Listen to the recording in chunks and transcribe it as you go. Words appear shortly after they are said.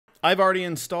I've already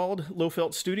installed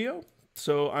Lofelt Studio,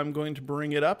 so I'm going to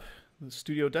bring it up. The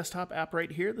Studio desktop app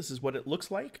right here. This is what it looks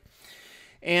like.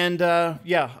 And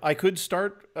yeah, I could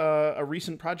start a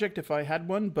recent project if I had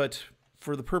one, but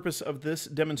for the purpose of this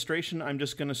demonstration, I'm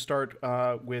just going to start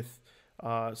with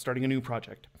starting a new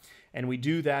project. And we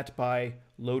do that by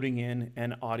loading in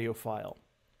an audio file.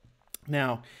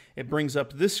 Now, it brings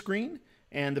up this screen,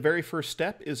 and the very first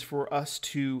step is for us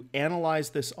to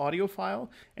analyze this audio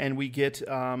file, and we get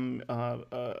a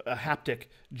haptic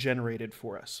generated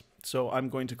for us. So I'm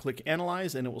going to click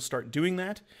Analyze, and it will start doing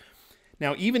that.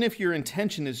 Now, even if your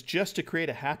intention is just to create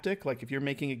a haptic, like if you're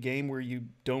making a game where you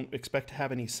don't expect to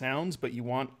have any sounds, but you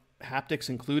want haptics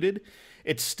included,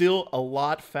 it's still a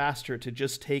lot faster to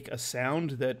just take a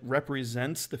sound that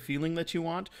represents the feeling that you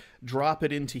want, drop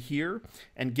it into here,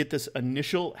 and get this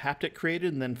initial haptic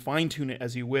created, and then fine-tune it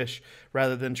as you wish,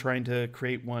 rather than trying to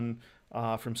create one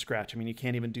from scratch. I mean, you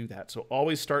can't even do that. So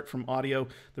always start from audio.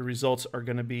 The results are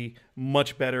going to be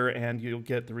much better, and you'll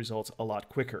get the results a lot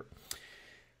quicker.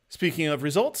 Speaking of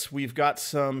results, we've got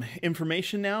some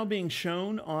information now being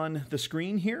shown on the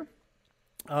screen here.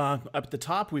 Up at the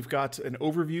top, we've got an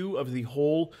overview of the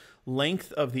whole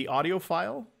length of the audio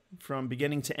file from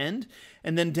beginning to end.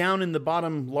 And then down in the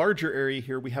bottom larger area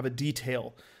here, we have a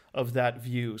detail of that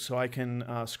view. So I can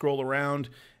scroll around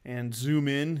and zoom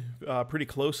in pretty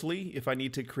closely if I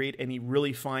need to create any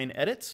really fine edits.